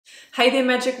Hey there,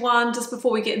 Magic One. Just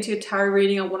before we get into your tarot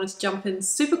reading, I wanted to jump in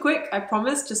super quick, I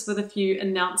promise, just with a few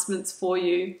announcements for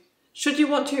you. Should you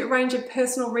want to arrange a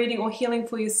personal reading or healing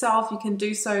for yourself, you can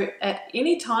do so at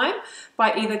any time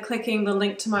by either clicking the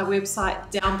link to my website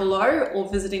down below or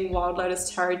visiting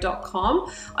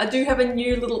wildlotustarot.com. I do have a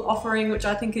new little offering which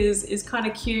I think is kind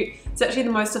of cute. It's actually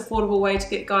the most affordable way to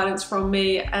get guidance from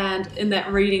me, and in that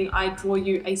reading I draw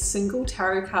you a single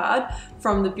tarot card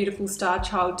from the beautiful Star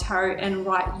Child Tarot and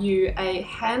write you a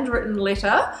handwritten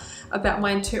letter about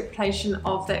my interpretation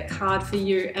of that card for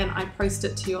you, and I post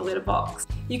it to your letterbox.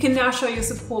 You can now show your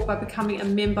support by becoming a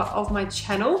member of my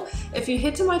channel. If you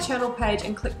head to my channel page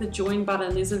and click the join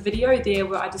button, there's a video there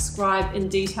where I describe in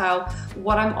detail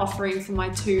what I'm offering for my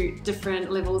two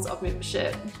different levels of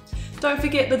membership. Don't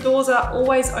forget, the doors are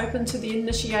always open to the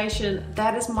initiation.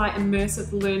 That is my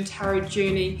immersive Learn Tarot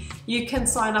journey. You can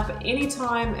sign up at any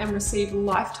time and receive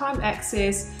lifetime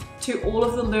access to all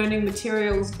of the learning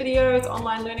materials, videos,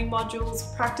 online learning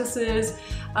modules, practices,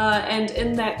 and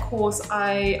in that course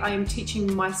I am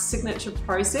teaching my signature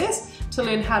process to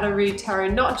learn how to read tarot,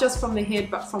 not just from the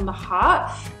head but from the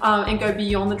heart, and go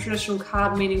beyond the traditional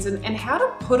card meanings, and how to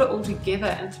put it all together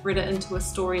and thread it into a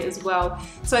story as well.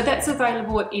 So that's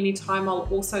available at any time. I'll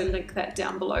also link that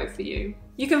down below for you.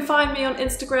 You can find me on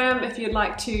Instagram if you'd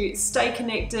like to stay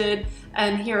connected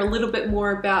and hear a little bit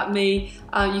more about me.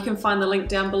 You can find the link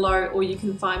down below, or you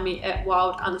can find me at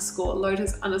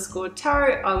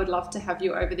wild_lotus_tarot. I would love to have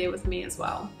you over there with me as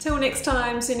well. Till next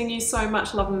time, sending you so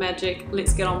much love and magic.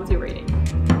 Let's get on with your reading.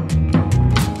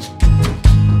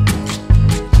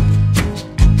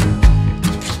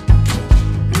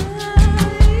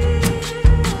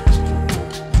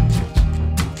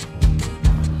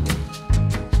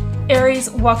 Aries,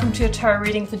 welcome to your tarot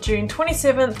reading for June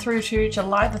 27th through to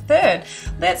July the 3rd.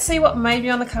 Let's see what may be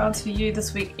on the cards for you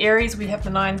this week, Aries. We have the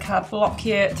 9-card block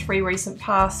here, 3 recent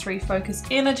past, 3 focus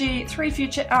energy, 3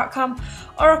 future outcome.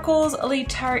 Oracles, lead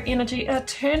tarot energy are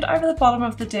turned over the bottom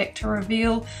of the deck to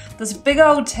reveal this big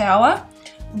old tower.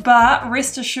 But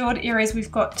rest assured, Aries, we've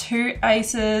got 2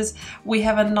 aces, we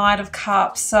have a Knight of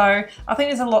Cups, so I think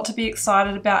there's a lot to be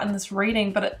excited about in this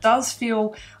reading, but it does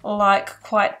feel like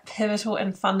quite pivotal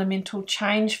and fundamental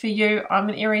change for you. I'm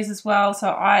an Aries as well, so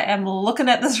I am looking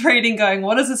at this reading going,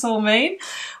 what does this all mean?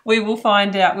 We will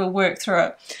find out, we'll work through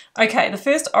it. Okay, the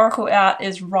first oracle out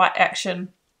is Right Action.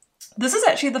 This is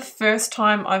actually the first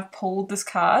time I've pulled this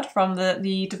card from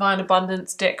the Divine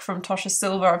Abundance deck from Tosha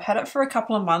Silver. I've had it for a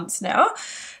couple of months now.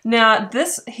 Now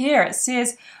this here, it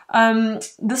says,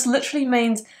 this literally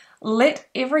means let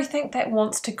everything that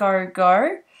wants to go,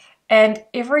 go, and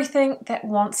everything that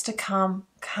wants to come,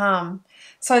 come.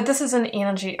 So this is an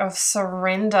energy of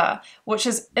surrender, which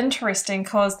is interesting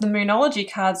because the Moonology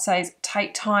card says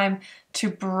take time to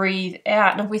breathe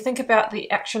out. And if we think about the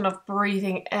action of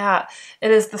breathing out, it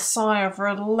is the sigh of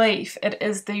relief. It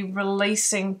is the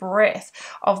releasing breath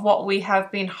of what we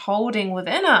have been holding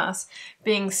within us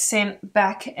being sent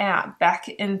back out, back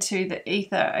into the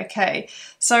ether. Okay,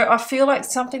 so I feel like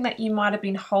something that you might have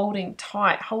been holding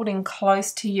tight, holding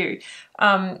close to you,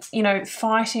 you know,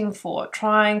 fighting for,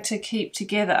 trying to keep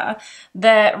together,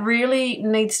 that really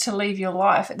needs to leave your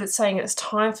life. It's saying it's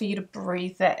time for you to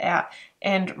breathe that out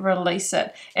and release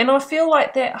it. And I feel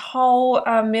like that whole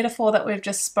metaphor that we've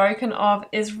just spoken of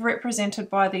is represented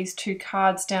by these 2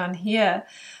 cards down here.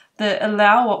 The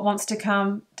allow what wants to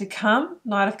come,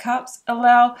 Knight of Cups.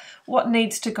 Allow what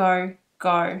needs to go,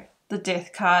 go. The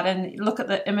Death card, and look at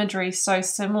the imagery, so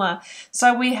similar.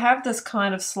 So we have this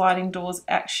kind of sliding doors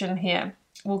action here.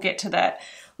 We'll get to that.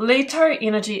 Lead tarot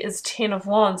energy is 10 of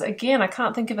Wands. Again, I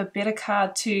can't think of a better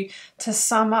card to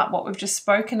sum up what we've just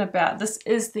spoken about. This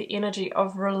is the energy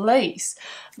of release.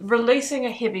 Releasing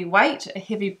a heavy weight, a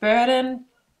heavy burden,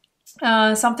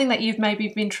 something that you've maybe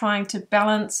been trying to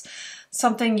balance,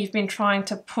 something you've been trying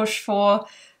to push for,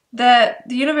 that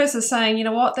the universe is saying, you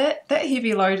know what, that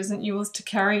heavy load isn't yours to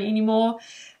carry anymore.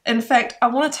 In fact, I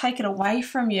want to take it away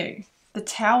from you. The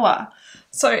Tower.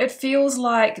 So it feels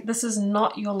like this is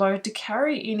not your load to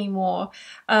carry anymore,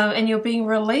 and you're being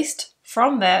released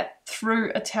from that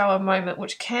through a Tower moment,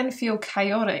 which can feel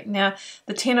chaotic. Now,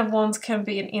 the 10 of Wands can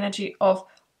be an energy of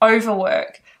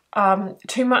overwork,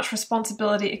 too much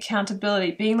responsibility,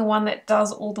 accountability, being the one that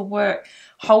does all the work,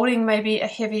 holding maybe a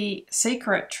heavy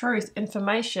secret, truth,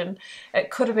 information.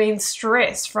 It could have been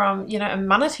stress from, you know, a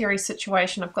monetary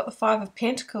situation. I've got the 5 of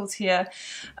Pentacles here.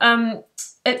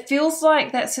 It feels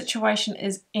like that situation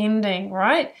is ending,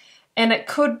 right? and it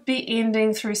could be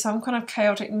ending through some kind of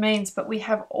chaotic means, but we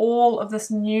have all of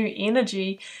this new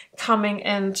energy coming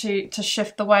in to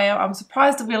shift the way. I'm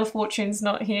surprised the Wheel of Fortune's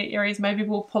not here, Aries. Maybe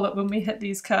we'll pull it when we hit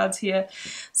these cards here.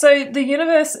 So the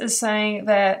universe is saying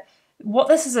that what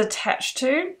this is attached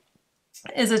to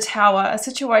is a tower, a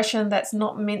situation that's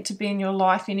not meant to be in your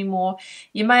life anymore.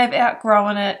 You may have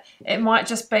outgrown it. It might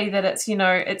just be that it's, you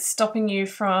know, it's stopping you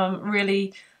from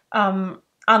really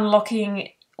unlocking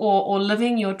or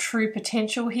living your true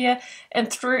potential here.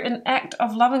 And through an act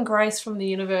of love and grace from the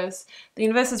universe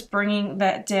is bringing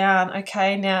that down.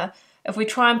 Okay, now if we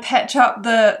try and patch up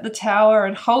the tower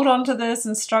and hold on to this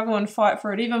and struggle and fight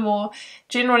for it even more,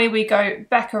 generally we go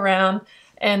back around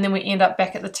and then we end up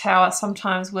back at the tower,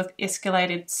 sometimes with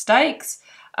escalated stakes.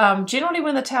 Generally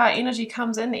when the tower energy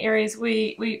comes in, Aries,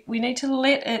 we need to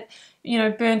let it, you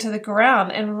know, burn to the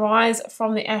ground and rise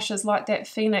from the ashes like that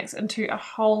phoenix into a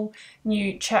whole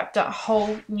new chapter, a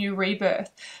whole new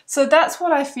rebirth. So that's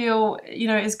what I feel, you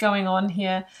know, is going on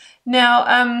here. Now,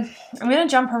 I'm going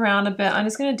to jump around a bit. I'm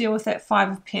just going to deal with that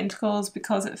Five of Pentacles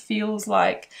because it feels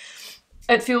like,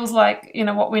 you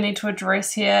know, what we need to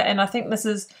address here. And I think this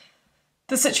is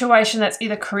the situation that's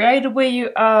either created where you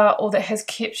are or that has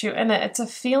kept you in it. It's a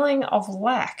feeling of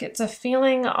lack. It's a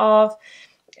feeling of,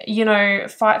 you know,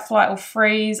 fight, flight, or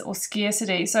freeze, or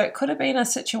scarcity. So it could have been a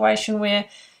situation where,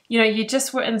 you know, you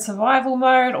just were in survival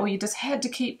mode, or you just had to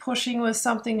keep pushing with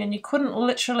something and you couldn't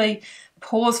literally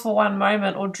pause for one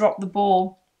moment or drop the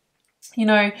ball, you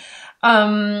know.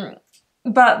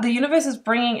 But the universe is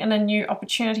bringing in a new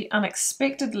opportunity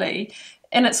unexpectedly.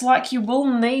 And it's like you will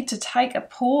need to take a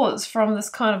pause from this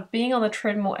kind of being on the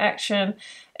treadmill action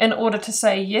in order to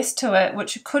say yes to it,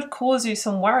 which could cause you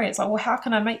some worry. It's like, well, how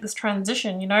can I make this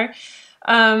transition, you know?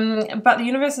 But the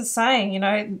universe is saying, you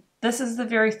know, this is the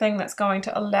very thing that's going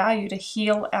to allow you to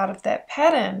heal out of that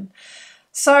pattern.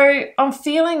 So I'm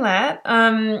feeling that.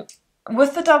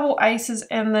 With the double aces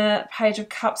and the Page of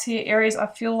Cups here, Aries, I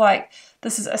feel like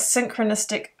this is a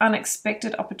synchronistic,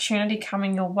 unexpected opportunity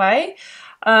coming your way.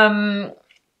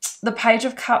 The Page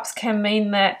of Cups can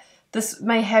mean that this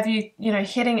may have you, you know,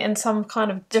 heading in some kind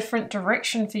of different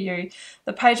direction for you.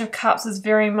 The Page of Cups is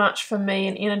very much for me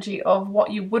an energy of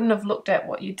what you wouldn't have looked at,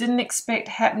 what you didn't expect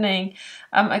happening,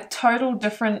 a total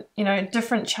different, you know,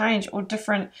 different change or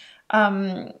different,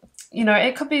 you know,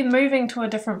 it could be moving to a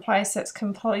different place that's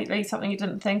completely something you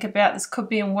didn't think about. This could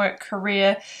be in work,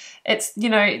 career. It's, you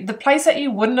know, the place that you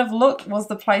wouldn't have looked was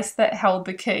the place that held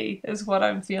the key, is what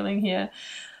I'm feeling here.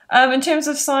 In terms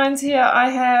of signs here, I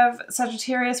have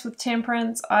Sagittarius with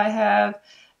Temperance. I have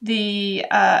the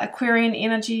Aquarian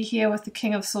energy here with the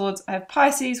King of Swords. I have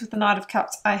Pisces with the Knight of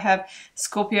Cups. I have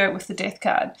Scorpio with the Death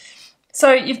card.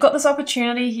 So you've got this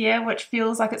opportunity here which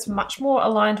feels like it's much more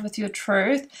aligned with your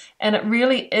truth, and it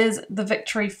really is the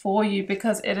victory for you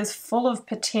because it is full of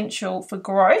potential for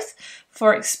growth,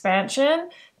 for expansion,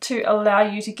 to allow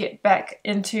you to get back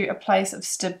into a place of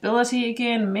stability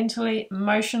again, mentally,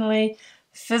 emotionally,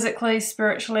 physically,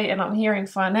 spiritually, and I'm hearing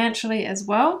financially as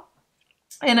well.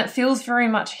 And it feels very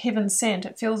much heaven sent.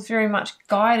 It feels very much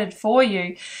guided for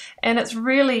you. And it's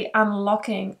really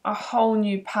unlocking a whole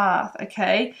new path,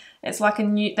 okay? It's like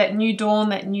that new dawn,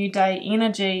 that new day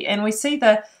energy. And we see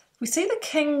the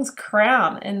king's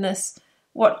crown in this,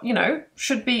 what, you know,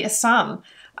 should be a sun.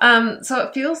 So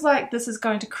it feels like this is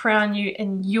going to crown you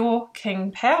in your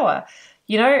king power.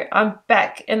 You know, I'm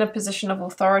back in a position of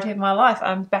authority in my life.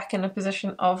 I'm back in a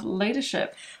position of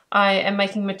leadership. I am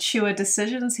making mature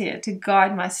decisions here to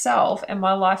guide myself and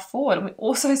my life forward. And we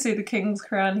also see the King's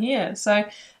crown here. So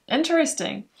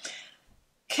interesting.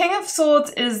 King of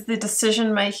Swords is the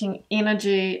decision-making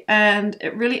energy, and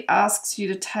it really asks you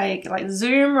to take, like,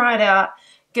 zoom right out,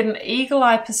 get an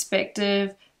eagle-eye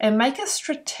perspective, and make a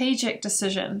strategic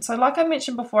decision. So like I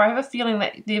mentioned before, I have a feeling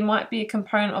that there might be a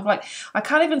component of like, I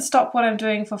can't even stop what I'm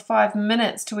doing for 5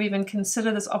 minutes to even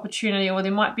consider this opportunity, or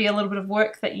there might be a little bit of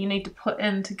work that you need to put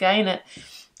in to gain it,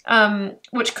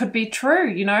 which could be true,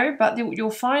 you know, but you'll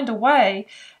find a way.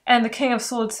 And the King of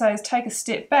Swords says, take a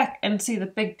step back and see the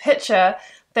big picture,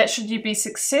 that should you be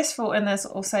successful in this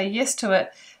or say yes to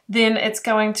it, then it's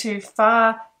going to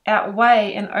far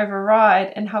outweigh and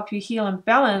override and help you heal and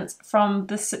balance from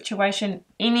this situation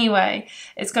anyway.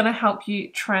 It's going to help you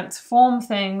transform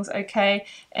things, okay,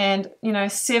 and, you know,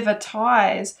 sever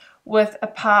ties with a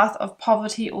path of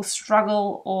poverty or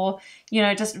struggle or, you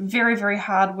know, just very, very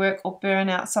hard work or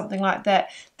burnout, something like that.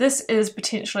 This is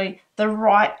potentially the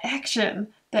right action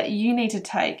that you need to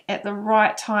take at the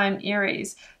right time,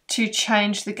 Aries, to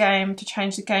change the game,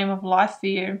 of life for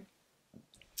you.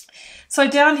 So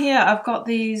down here, I've got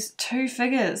these two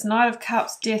figures, Knight of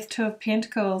Cups, Death, Two of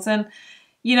Pentacles, and,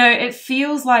 you know, it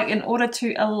feels like in order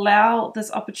to allow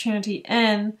this opportunity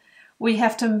in, we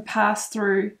have to pass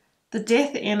through the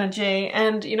death energy.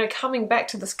 And, you know, coming back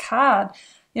to this card,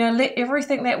 you know, let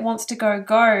everything that wants to go,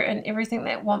 go, and everything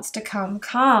that wants to come,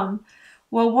 come.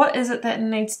 Well, what is it that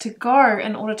needs to go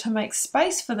in order to make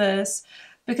space for this?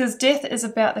 Because death is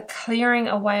about the clearing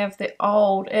away of the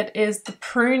old. It is the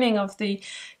pruning of the,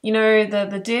 you know,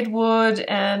 the dead wood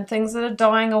and things that are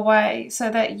dying away so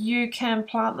that you can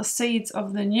plant the seeds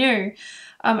of the new.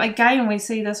 Again, we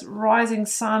see this rising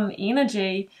sun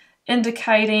energy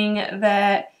indicating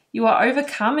that you are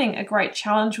overcoming a great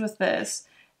challenge with this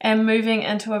and moving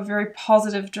into a very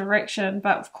positive direction.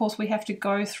 But of course, we have to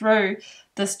go through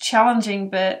this challenging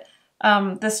bit,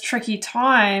 this tricky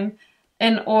time,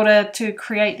 in order to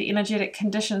create the energetic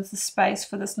conditions, the space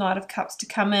for this Knight of Cups to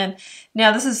come in.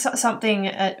 Now, this is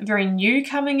something very new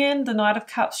coming in. The Knight of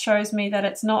Cups shows me that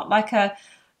it's not like an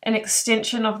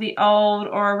extension of the old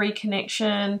or a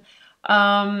reconnection.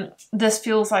 This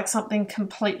feels like something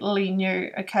completely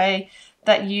new, okay,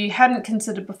 that you hadn't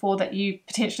considered before, that you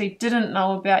potentially didn't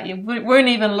know about, you weren't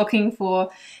even looking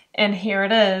for, and here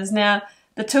it is. Now,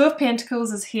 the Two of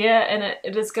Pentacles is here, and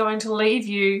it is going to leave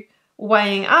you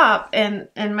weighing up and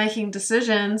making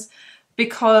decisions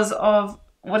because of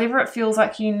whatever it feels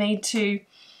like you need to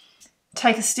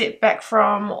take a step back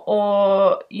from,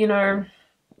 or, you know,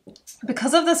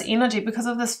 because of this energy, because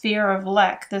of this fear of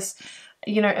lack, this,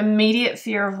 you know, immediate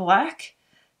fear of lack.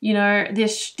 You know,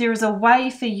 there is a way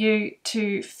for you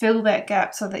to fill that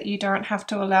gap so that you don't have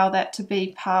to allow that to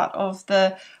be part of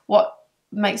what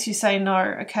makes you say no,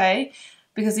 okay?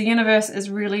 Because the universe is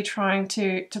really trying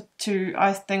to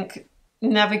I think,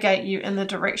 navigate you in the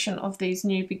direction of these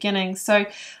new beginnings. So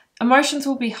emotions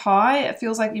will be high. It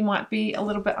feels like you might be a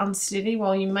little bit unsteady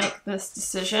while you make this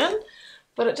decision,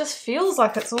 but it just feels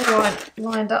like it's all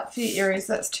lined up for you, Aries.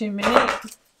 That's too many.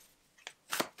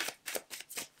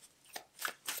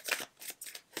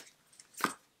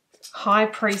 High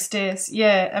Priestess.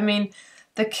 Yeah, I mean,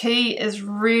 the key is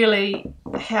really,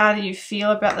 how do you feel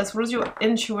about this? What is your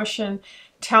intuition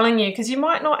telling you? Because you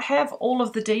might not have all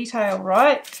of the detail,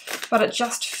 right? But it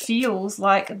just feels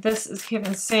like this is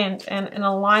heaven sent and in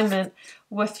alignment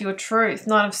with your truth.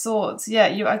 Knight of Swords. Yeah,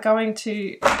 you are going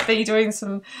to be doing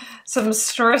some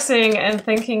stressing and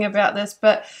thinking about this,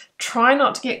 but try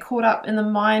not to get caught up in the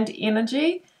mind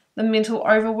energy, the mental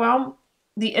overwhelm.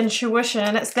 The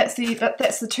intuition, that's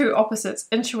the two opposites,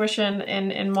 intuition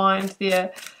and mind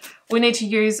there. We need to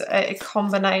use a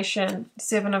combination,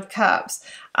 Seven of Cups.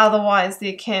 Otherwise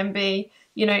there can be,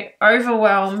 you know,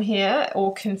 overwhelm here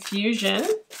or confusion,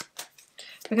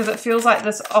 because it feels like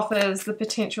this offers the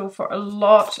potential for a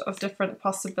lot of different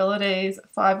possibilities.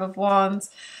 Five of Wands.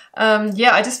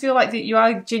 Yeah, I just feel like that you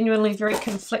are genuinely very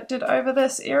conflicted over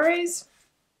this, Aries.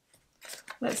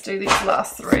 Let's do these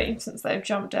last three since they've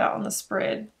jumped out on the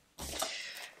spread.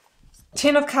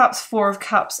 Ten of Cups, Four of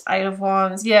Cups, Eight of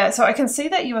Wands. Yeah, so I can see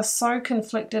that you are so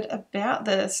conflicted about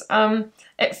this.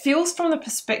 It feels from the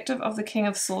perspective of the King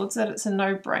of Swords that it's a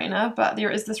no-brainer, but there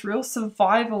is this real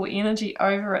survival energy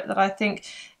over it that I think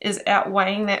is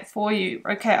outweighing that for you.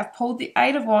 Okay, I've pulled the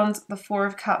Eight of Wands, the Four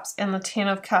of Cups, and the Ten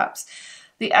of Cups.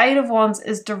 The Eight of Wands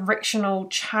is directional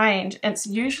change. It's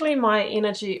usually my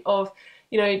energy of,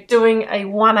 you know, doing a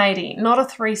 180, not a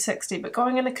 360, but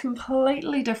going in a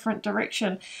completely different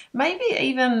direction. Maybe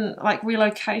even like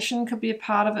relocation could be a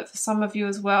part of it for some of you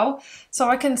as well. So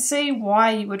I can see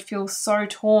why you would feel so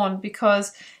torn,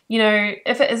 because, you know,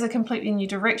 if it is a completely new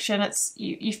direction, it's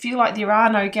you feel like there are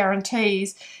no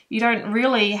guarantees. You don't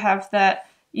really have that,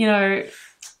 you know,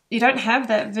 you don't have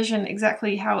that vision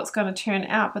exactly how it's going to turn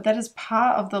out, but that is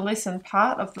part of the lesson,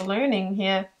 part of the learning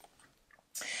here.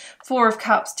 Four of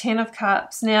Cups, Ten of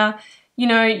Cups. Now, you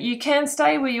know, you can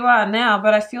stay where you are now,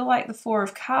 but I feel like the Four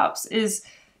of Cups is,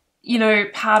 you know,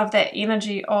 part of that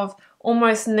energy of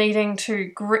almost needing to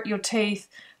grit your teeth,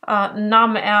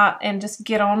 numb out and just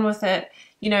get on with it,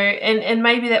 you know, and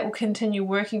maybe that will continue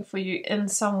working for you in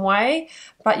some way,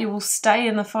 but you will stay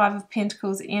in the Five of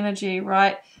Pentacles energy,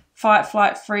 right? Fight,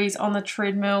 flight, freeze, on the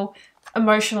treadmill,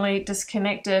 emotionally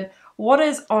disconnected. What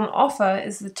is on offer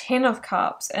is the Ten of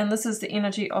Cups, and this is the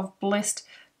energy of blessed,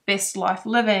 best life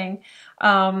living,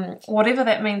 whatever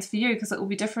that means for you, because it will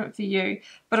be different for you.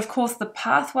 But of course, the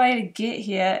pathway to get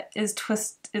here is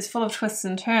full of twists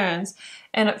and turns,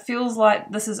 and it feels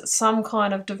like this is some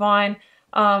kind of divine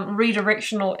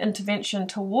redirectional intervention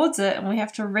towards it, and we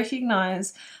have to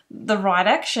recognize the right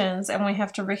actions, and we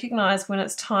have to recognize when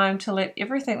it's time to let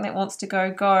everything that wants to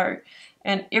go,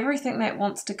 and everything that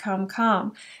wants to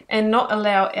come, and not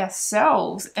allow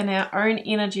ourselves and our own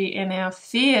energy and our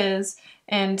fears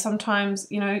and sometimes,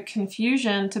 you know,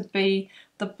 confusion to be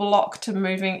the block to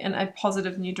moving in a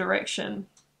positive new direction.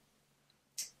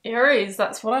 Aries,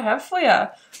 that's what I have for you.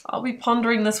 I'll be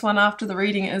pondering this one after the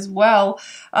reading as well.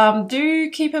 Do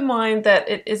keep in mind that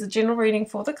it is a general reading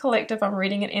for the collective. I'm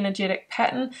reading an energetic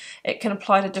pattern. It can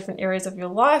apply to different areas of your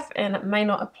life, and it may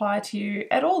not apply to you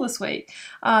at all this week.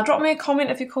 Drop me a comment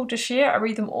if you're called to share. I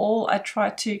read them all. I try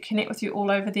to connect with you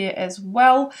all over there as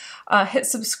well. Hit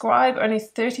subscribe. Only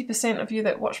 30% of you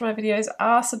that watch my videos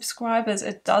are subscribers.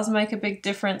 It does make a big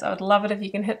difference. I would love it if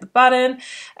you can hit the button,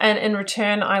 and in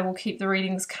return I will keep the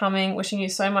readings coming. Wishing you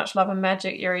so much love and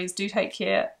magic, Aries. Do take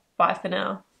care. Bye for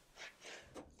now.